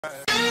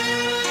Offensive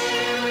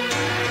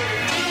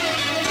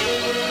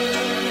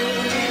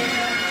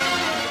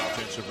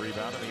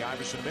rebound and the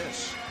Iverson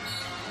miss.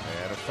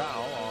 And a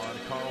foul on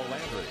Carl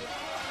Landry.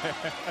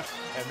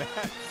 And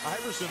that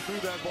Iverson threw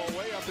that ball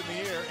way up in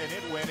the air and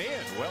it went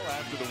in well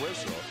after the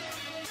whistle.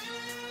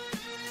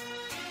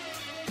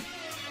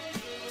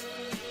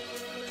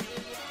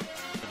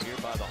 Here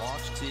by the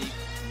Hawks, Teague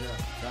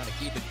trying to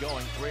keep it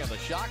going. 3 on the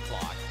shot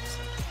clock.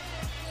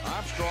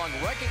 Armstrong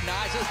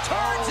recognizes,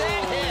 turns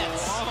and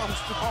hits.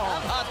 Armstrong. How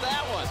about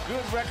that one?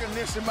 Good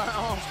recognition by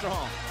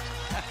Armstrong.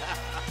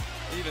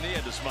 Even he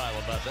had to smile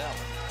about that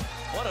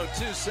one.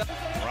 102-7.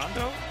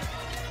 Rondo.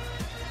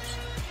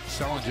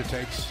 Sullinger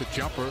takes the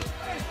jumper.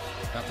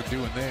 Nothing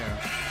doing there.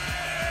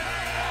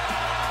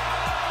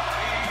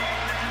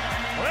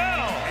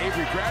 Well,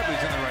 Avery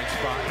Bradley's in the right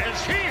spot.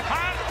 is he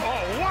hot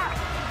or what?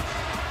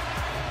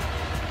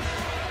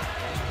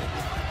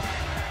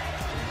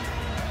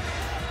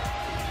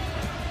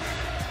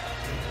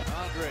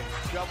 Andre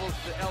shovels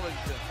to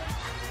Ellington.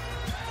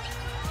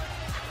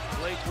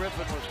 Blake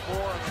Griffin was 4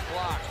 on the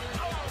clock.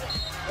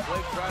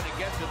 Blake trying to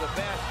get to the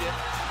basket.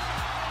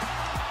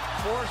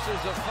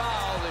 Forces a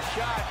foul. The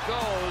shot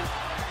goes.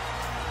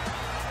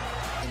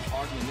 And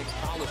Harden and Nick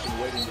Collison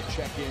waiting to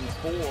check in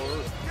for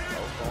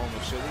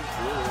Oklahoma City.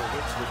 Brewer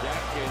hits the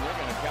deck, and they're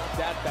going to count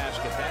that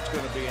basket. That's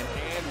going to be an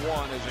and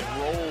one as it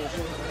rolls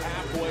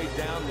halfway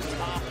down the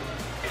top.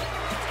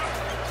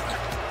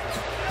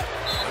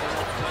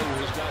 I don't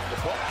know who's got the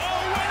ball.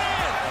 Oh,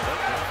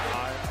 went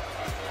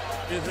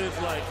in! It is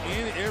like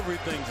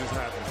everything just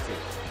happens to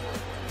him.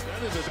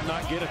 That does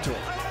not get it to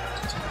him.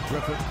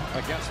 Griffin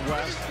against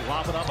West,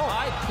 lob it up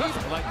high.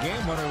 That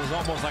game winner was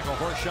almost like a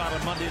horse shot on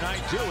Monday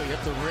night, too. He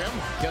hit the rim,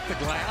 get the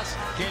glass,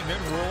 came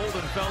in, rolled,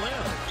 and fell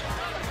in.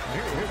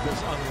 Here's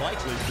this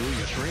unlikely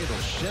Julius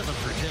Randle, 7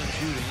 for 10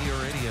 shooting. He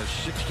already has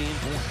 16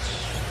 points.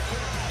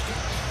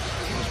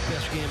 His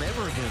best game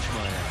ever against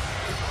Miami.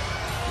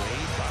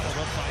 Wade bottled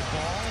up by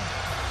Ball.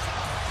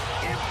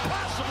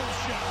 Impossible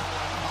shot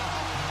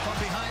from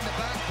behind the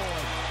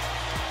backboard.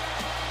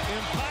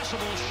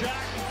 Impossible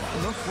shot.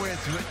 Look where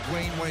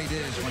Dwayne Wade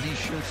is when he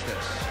shoots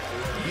this.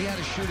 He had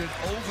to shoot it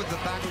over the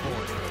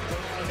backboard.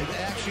 It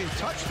actually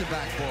touched the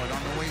backboard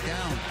on the way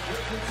down.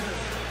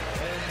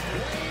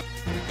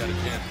 We've got a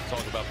chance to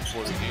talk about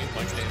before the game.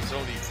 Mike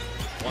D'Antoni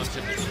wants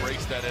him to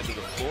race that end of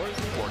the floor.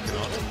 He's working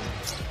on it.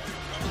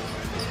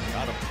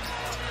 Got him.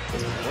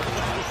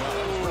 That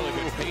was really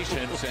good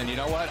patience. And you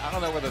know what? I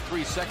don't know where the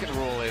 3-second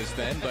rule is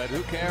then, but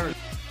who cares?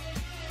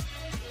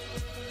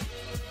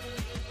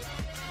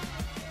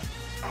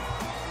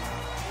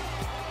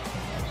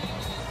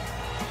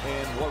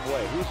 In what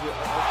way? Who's it?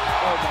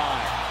 Oh, my.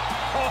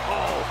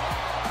 Oh!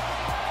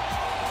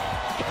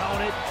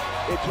 Count it.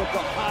 It took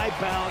a high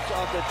bounce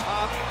off the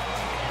top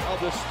of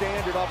the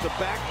standard, off the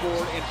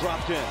backboard, and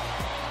dropped in.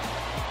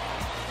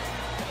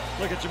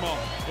 Look at Jamal.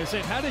 They're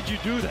saying, how did you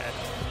do that?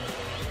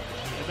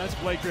 And that's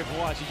Blake Griffin.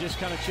 Watch. He just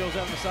kind of chills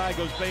out on the side,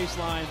 goes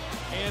baseline,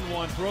 and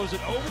one, throws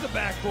it over the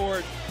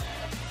backboard.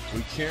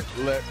 We can't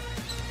let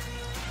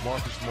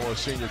Marcus Morris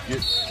Sr.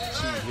 get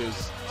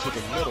to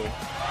the middle.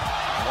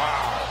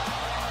 Wow.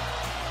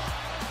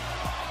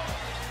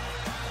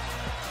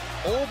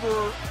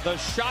 Over the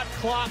shot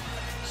clock,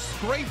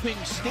 scraping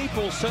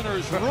Staples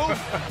Center's roof.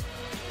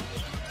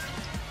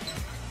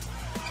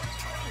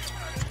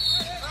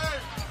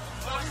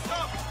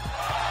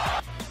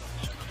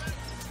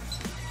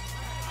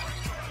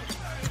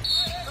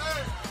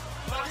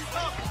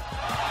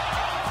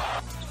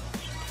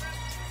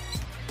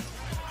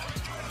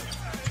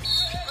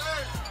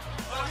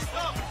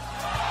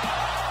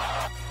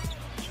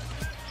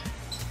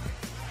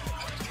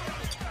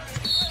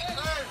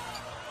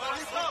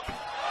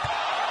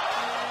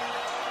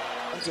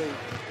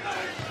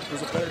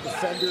 Was a better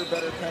defender,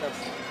 better kind of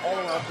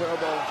all-around player.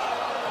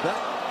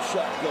 That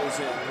shot goes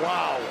in.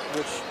 Wow,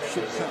 which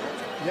should count.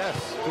 Yes,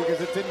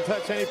 because it didn't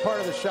touch any part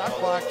of the shot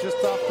clock,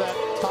 just off that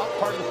top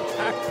part of the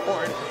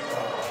backboard.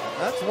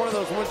 That's one of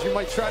those ones you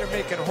might try to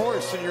make in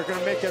horse, and you're going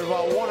to make it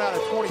about 1 out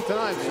of 20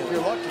 times if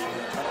you're lucky.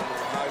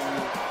 How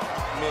you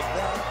make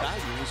that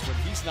Value is when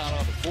he's not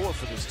on the floor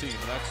for this team,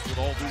 and that's with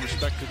all due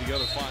respect to the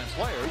other fine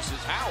players.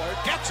 As Howard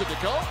gets it to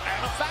go,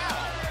 and a foul.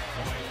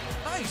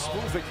 Nice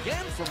move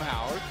again from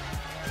Howard,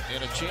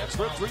 and a chance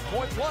for a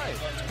three-point play.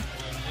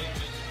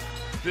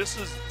 This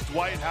is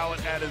Dwight Howard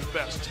at his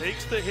best.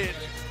 Takes the hit,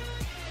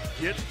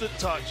 gets the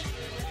touch,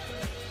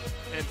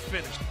 and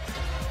finished.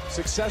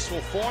 Successful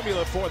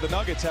formula for the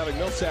Nuggets, having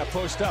Millsap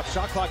post up.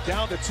 Shot clock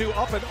down to 2,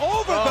 up and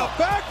over the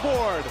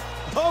backboard.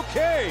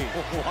 Okay.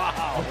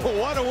 Wow.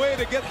 What a way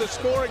to get the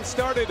scoring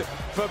started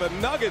for the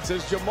Nuggets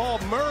as Jamal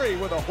Murray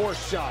with a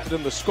horse shot.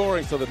 In the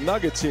scoring for the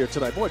Nuggets here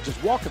tonight. Boy,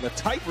 just walking the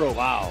tightrope.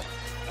 Wow.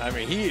 I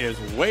mean, he is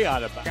way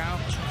out of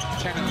bounds.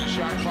 10 on the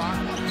shot clock.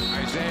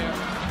 Isaiah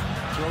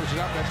throws it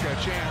up. That's got a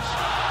chance.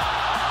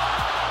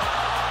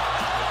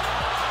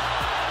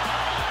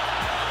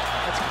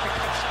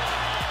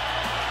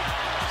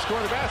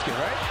 Score the basket,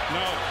 right?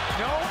 No.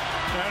 No?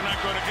 They're not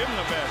going to give him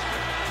the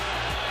basket.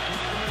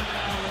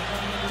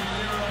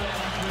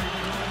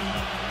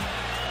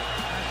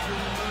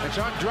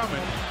 John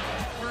Drummond.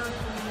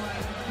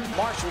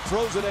 Marshall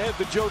throws it ahead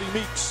to Jody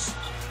Meeks.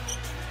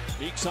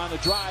 Meeks on the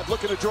drive,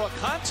 looking to draw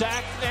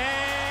contact,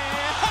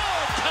 and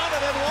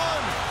counted and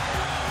one.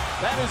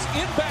 That is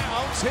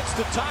inbounds, hits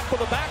the top of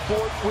the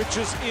backboard, which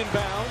is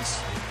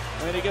inbounds,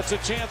 and he gets a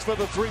chance for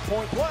the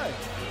three-point play.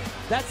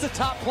 That's the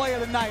top play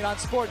of the night on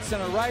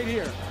SportsCenter right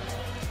here.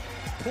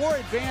 Poor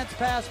advance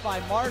pass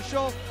by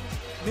Marshall.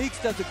 Meeks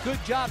does a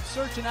good job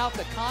searching out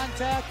the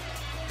contact,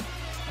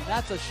 and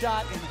that's a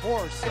shot in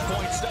horse.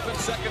 7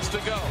 seconds to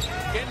go.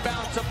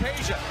 Inbound to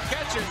Peja.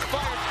 Catches,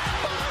 fired.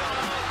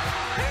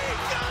 He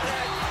got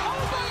it! Oh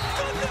my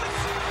goodness!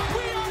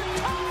 We are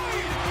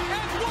tied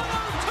at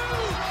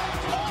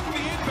 102 off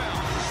the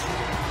inbound.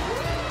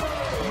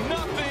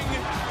 Nothing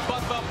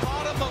but the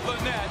bottom of the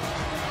net.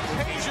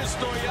 Peja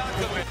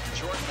Stojakovic.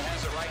 Jordan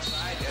has the right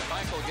side, and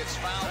Michael gets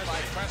fouled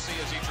by Pressey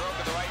as he drove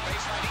to the right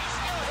baseline.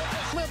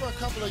 Remember a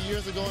couple of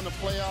years ago in the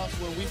playoffs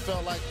when we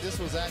felt like this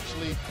was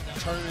actually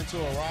turning into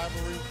a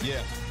rivalry?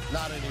 Yeah.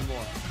 Not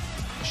anymore.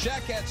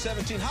 Shaq had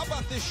 17. How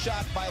about this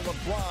shot by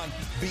LeBron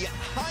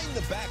behind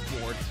the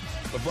backboard?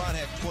 LeBron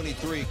had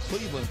 23.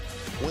 Cleveland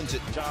wins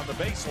it. On the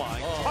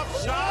baseline.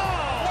 Tough shot!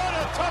 What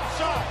a tough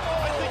shot!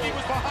 I think he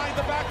was behind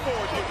the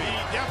backboard. He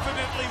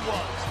definitely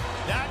was.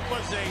 That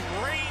was a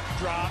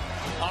raindrop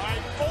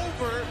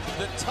over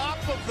the top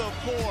of the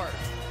board.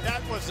 That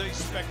was a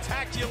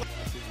spectacular.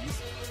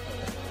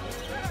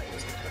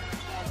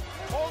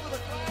 Over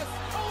the glass,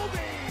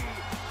 Kobe!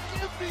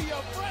 Give me a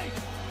break!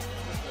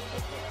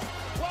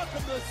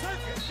 Welcome to the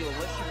circus.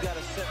 Unless you've got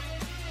a set,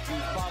 you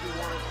probably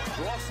want to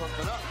draw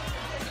something up.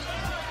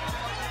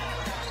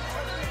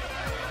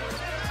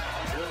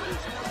 Well,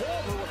 it's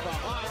Corver with a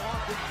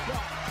high-arcing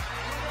shot.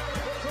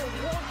 It's a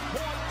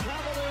one-point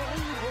Cavalier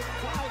lead with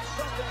 5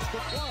 seconds to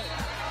play.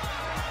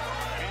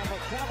 And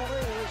the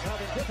Cavaliers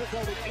having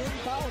difficulty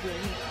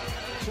inbounding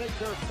take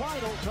their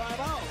final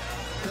timeout.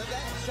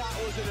 That shot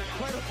was an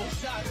incredible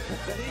shot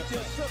that he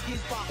just took. He's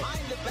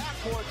behind the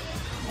backboard,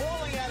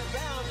 falling out of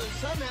bounds, and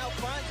somehow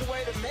finds a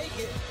way to make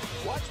it.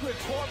 Watch where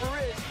Corver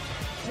is,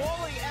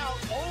 falling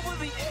out over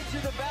the edge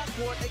of the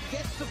backboard and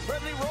gets the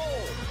friendly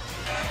roll.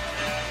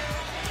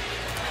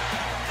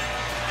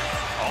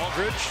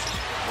 Aldridge,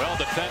 well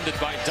defended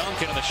by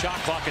Duncan, and the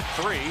shot clock at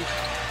 3.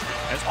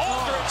 As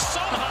Aldridge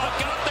somehow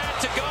got that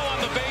to go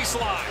on the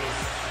baseline.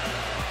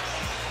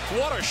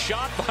 What a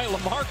shot by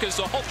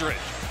LaMarcus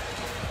Aldridge.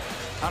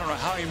 I don't know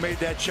how he made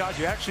that shot.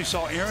 You actually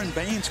saw Aaron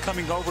Baines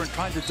coming over and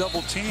trying to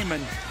double team,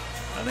 and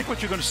I think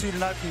what you're going to see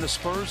tonight from the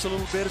Spurs a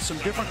little bit is some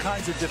different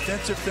kinds of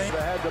defensive things.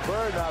 They had the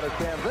bird out of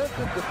Cam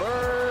Vincent, the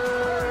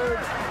bird,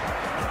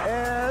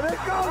 and it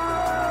goes in!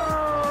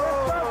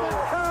 It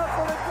doesn't count,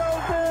 but it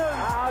goes in!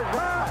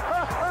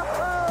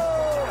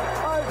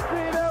 I've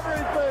seen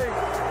everything!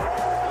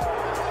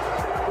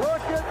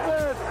 Look at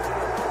this!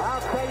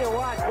 I'll tell you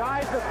what,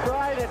 guys have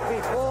tried it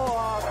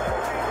before.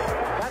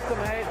 That's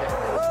amazing.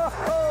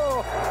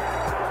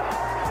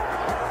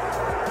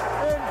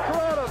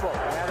 Incredible!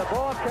 And the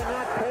ball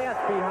cannot pass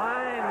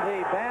behind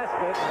the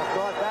basket. Of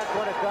course, that's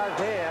what it does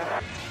here.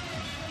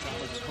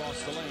 Chalmers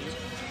across the lane.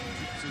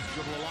 Keeps his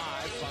dribble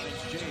alive.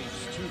 Finds James.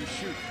 2 to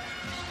shoot.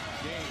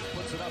 James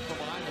puts it up from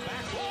behind the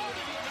backboard,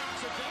 and he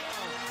knocks it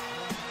down.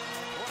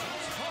 What a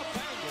tough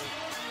angle.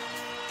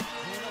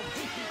 And a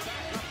rookie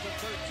back up to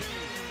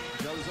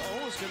 13. I was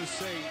always going to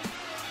say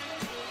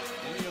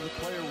any other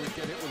player would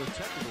get hit with a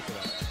technical for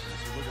that.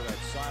 Look at that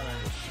side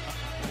angle shot.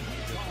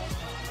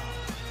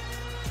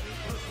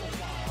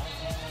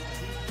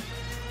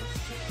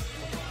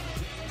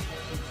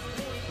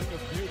 Thing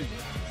of beauty.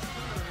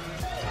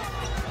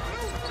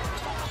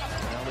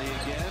 Ellie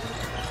again.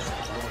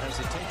 No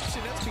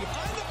hesitation. That's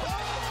behind the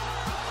ball.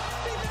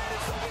 He made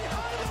it from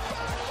behind the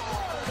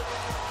backboard.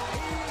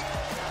 He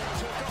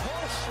took a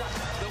horse shot.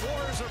 The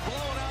Warriors are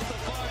blowing out the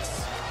Bucks.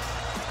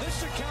 This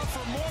should count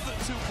for more than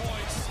 2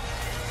 points.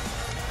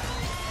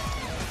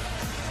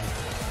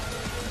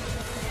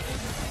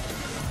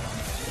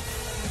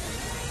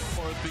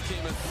 It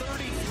became a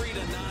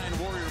 33-9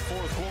 Warrior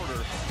fourth quarter.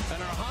 And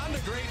our Honda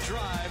great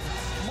drive,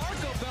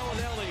 Marco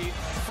Bellinelli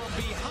from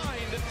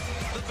behind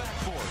the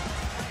backboard.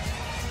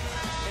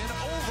 And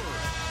over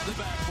the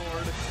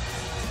backboard.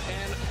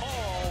 And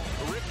all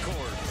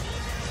ripcord.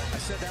 I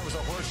said that was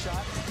a horse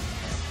shot,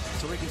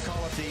 so we can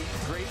call it the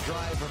great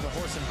drive of the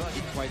horse and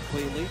buggy. Quite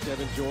cleanly,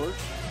 Devin George.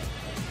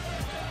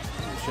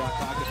 Shot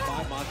clock at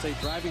 5. Monte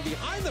driving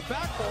behind the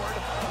backboard,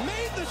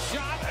 made the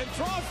shot and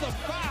draws the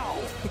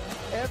foul.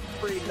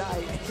 Every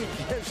night he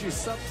gives you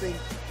something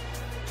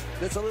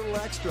that's a little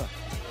extra.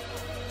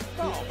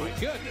 Oh my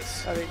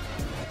goodness. I mean,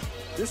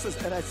 this is,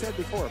 and I said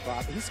before,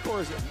 Bob, he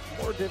scores in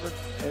more different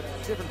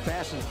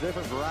fashions,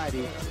 different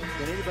variety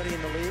than anybody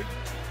in the league.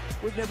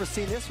 We've never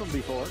seen this one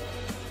before.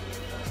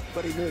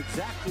 But he knew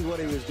exactly what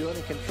he was doing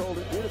and controlled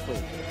it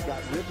beautifully.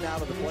 Got ridden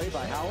out of the play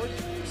by Howard.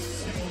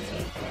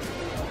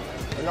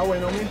 Y'all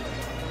waiting on me?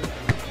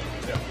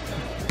 Yeah.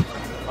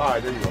 All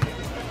right, there you go.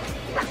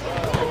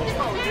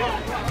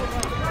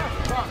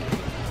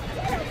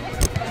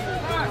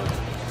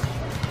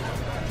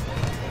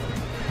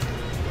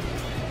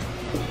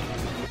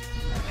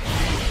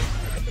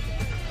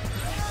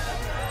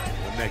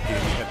 that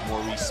game, we had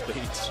Maurice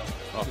Spates.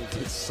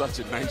 Did such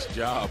a nice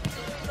job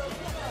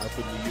up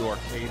in New York.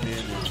 Came in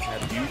and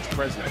had a huge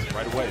presence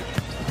right away.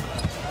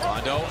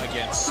 Rondo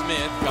against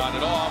Smith, got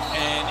it off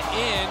and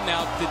in.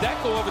 Now, did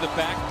that go over the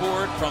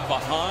backboard from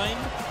behind?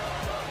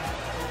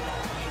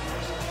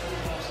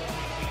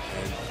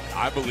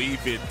 I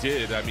believe it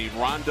did. I mean,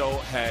 Rondo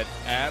had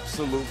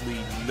absolutely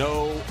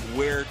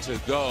nowhere to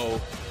go.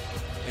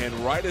 And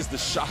right as the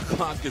shot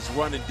clock is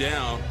running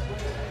down,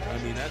 I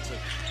mean, there's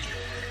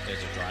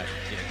a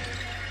driving kick.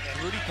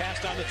 And Rudy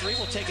passed on the three.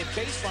 We'll take it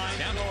baseline.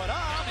 Down going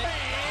up. And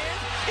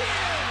in.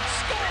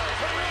 Score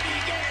for Rudy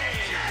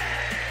Gay.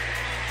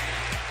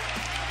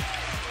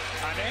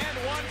 An and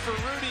one for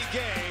Rudy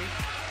Gay.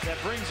 That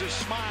brings a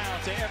smile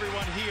to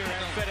everyone here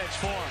at FedEx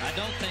Forum. I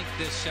don't think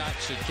this shot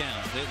should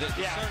count.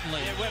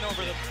 Certainly. It went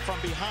over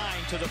from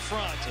behind to the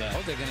front. Yeah.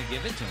 Oh, they're going to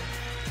give it to him.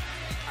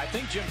 I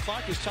think Jim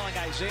Clark is telling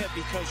Isaiah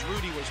because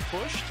Rudy was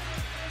pushed.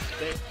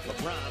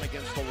 LeBron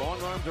against the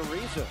long arm to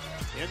Ariza.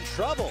 In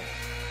trouble.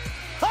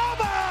 Oh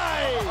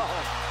my!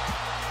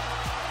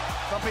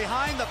 From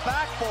behind the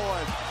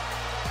backboard.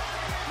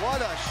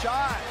 What a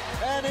shot.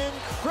 An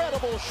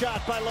incredible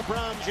shot by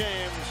LeBron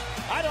James.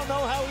 I don't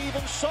know how he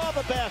even saw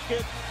the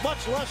basket,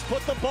 much less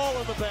put the ball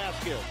in the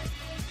basket.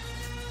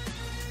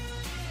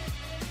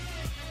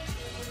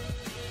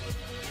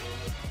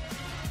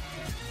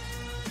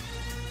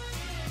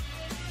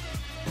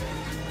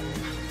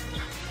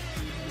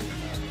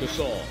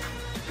 Gasol.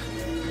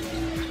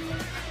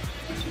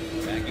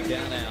 Backing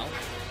down now.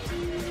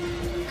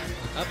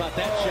 How about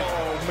that shot?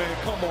 Oh, man,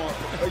 come on.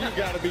 You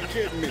got to be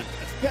kidding me.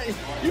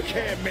 You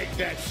can't make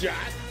that shot.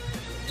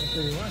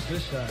 Okay, watch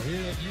this shot.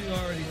 You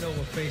already know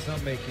what face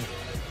I'm making.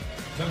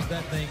 Once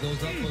that thing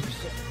goes up.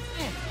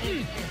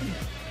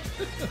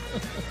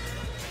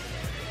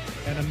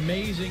 An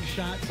amazing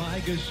shot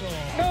by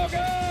Gasol. No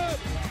good!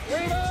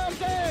 Rebound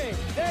Day!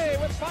 Day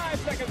with 5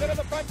 seconds into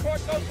the front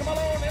court, goes to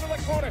Malone into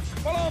the corner.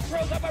 Malone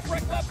throws up a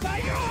brick left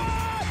side.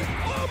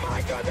 Oh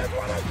my goodness,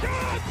 what a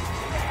shot!